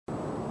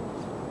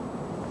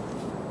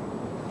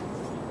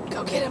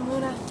Go get him,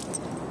 Luna.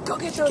 Go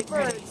get those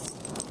birds.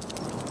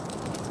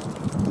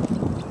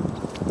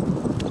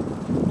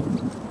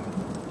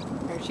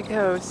 There she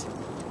goes.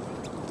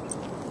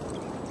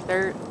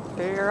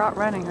 They're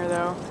outrunning her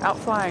though,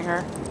 outflying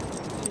her.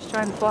 She's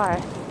trying to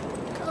fly.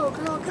 Go,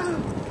 girl,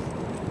 go.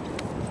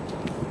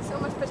 So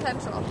much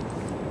potential.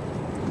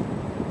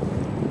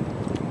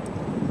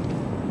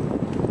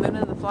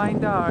 Luna the flying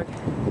dog.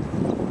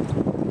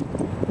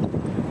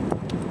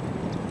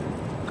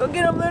 Go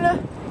get him,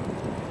 Luna.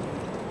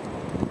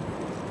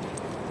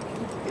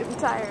 Getting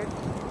tired.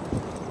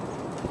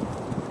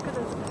 Look at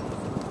this.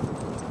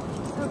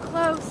 So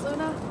close,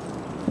 Luna.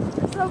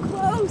 You're so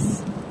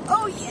close.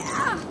 Oh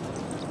yeah.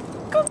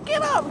 Go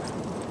get him.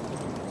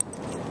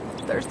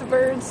 There's the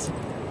birds.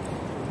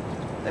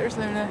 There's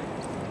Luna.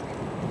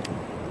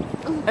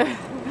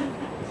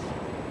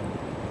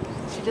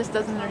 She just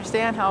doesn't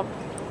understand how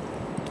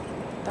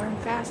darn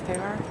fast they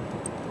are.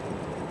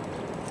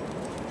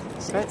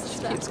 But she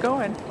keeps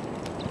going.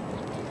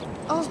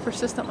 Oh,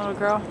 persistent little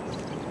girl.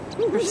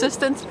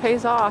 Persistence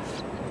pays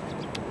off.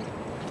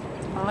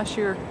 Unless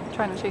you're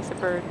trying to chase a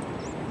bird.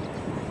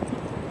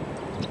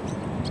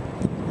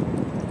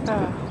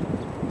 Oh,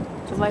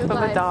 the life of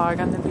a dog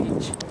on the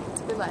beach.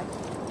 Good life.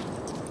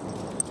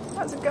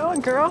 How's it going,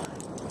 girl?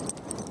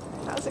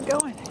 How's it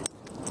going?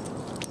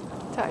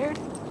 Tired?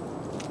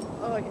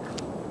 Oh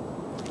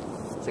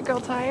yeah. Is the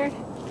girl tired?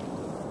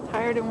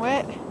 Tired and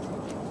wet?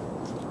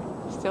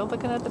 Still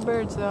looking at the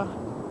birds though.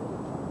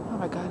 Oh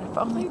my god, if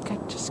only I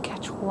could just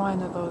catch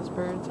one of those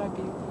birds, I'd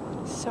be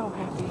so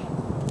happy.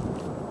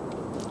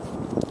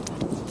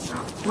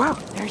 Whoa,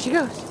 there she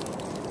goes.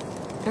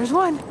 There's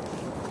one.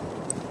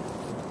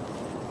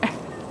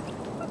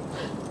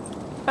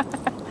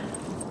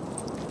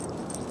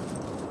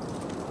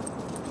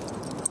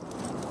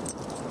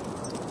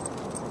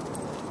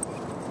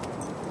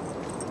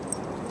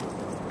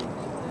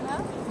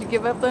 You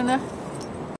give up, Luna?